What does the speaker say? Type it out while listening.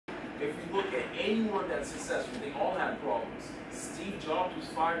If you look at anyone that's successful, they all had problems. Steve Jobs was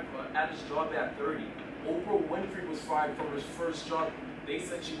fired at his job at 30. Oprah Winfrey was fired from her first job. They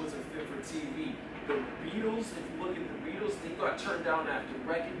said she wasn't fit for TV. The Beatles, if you look at the Beatles, they got turned down after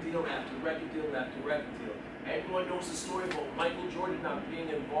record deal after record deal after record deal. Everyone knows the story about Michael Jordan not being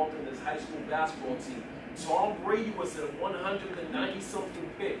involved in his high school basketball team. Tom Brady was a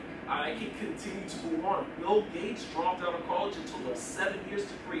 190-something pick. I can continue to go on. Bill Gates dropped out of college and took 7 years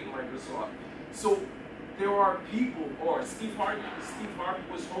to create Microsoft. So there are people, or Steve Harvey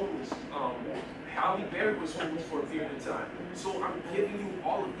was homeless. Halle Berry was homeless for a period of time. So I'm giving you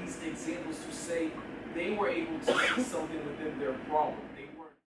all of these examples to say they were able to see something within their problem.